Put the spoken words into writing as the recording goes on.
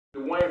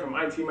Dwayne from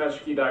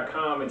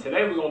ITMasterKey.com, and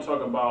today we're going to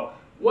talk about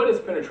what is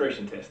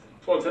penetration testing.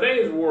 So in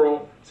today's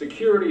world,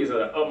 security is of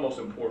the utmost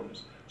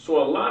importance.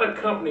 So a lot of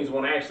companies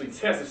want to actually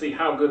test to see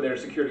how good their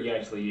security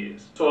actually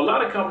is. So a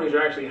lot of companies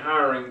are actually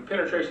hiring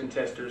penetration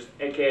testers,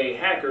 aka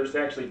hackers, to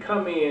actually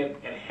come in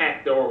and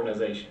hack their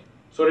organization.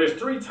 So there's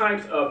three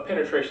types of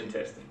penetration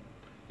testing.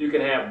 You can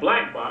have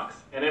black box,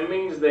 and that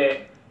means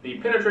that the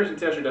penetration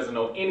tester doesn't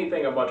know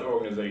anything about your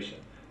organization.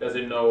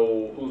 Doesn't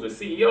know who the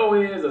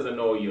CEO is, doesn't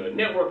know your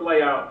network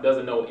layout,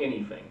 doesn't know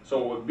anything.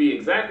 So it would be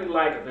exactly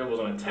like if it was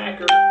an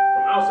attacker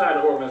from outside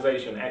the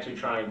organization actually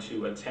trying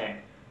to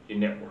attack your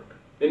network.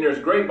 Then there's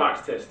gray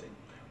box testing.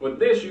 With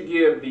this, you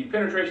give the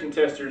penetration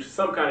testers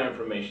some kind of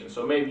information.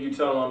 So maybe you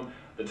tell them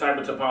the type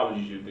of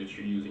topologies that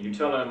you're using. You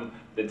tell them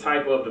the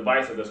type of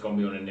devices that's going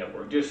to be on the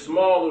network. Just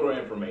small little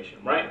information,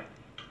 right?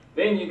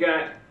 Then you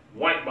got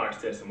white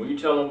box testing, where you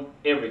tell them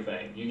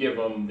everything. You give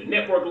them the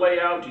network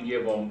layout, you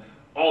give them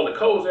all the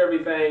codes,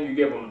 everything, you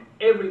give them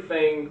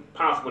everything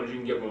possible that you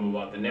can give them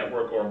about the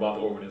network or about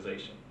the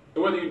organization.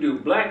 So whether you do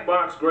black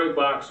box, gray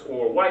box,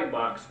 or white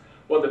box,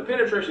 what the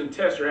penetration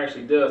tester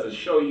actually does is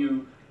show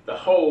you the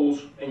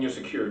holes in your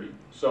security.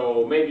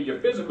 So maybe your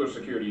physical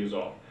security is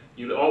off.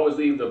 You always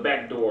leave the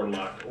back door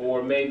locked,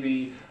 or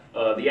maybe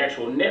the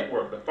actual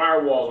network, the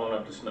firewalls aren't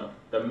up to snuff.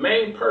 The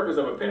main purpose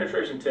of a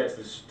penetration test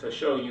is to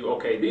show you,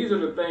 okay, these are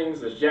the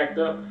things that's jacked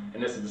up,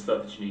 and this is the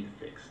stuff that you need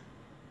to fix.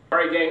 All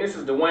right, gang, this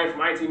is Dwayne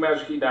from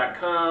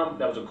ITMasterKey.com.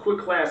 That was a quick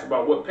class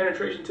about what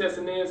penetration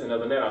testing is, and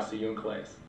other than that, I'll see you in class.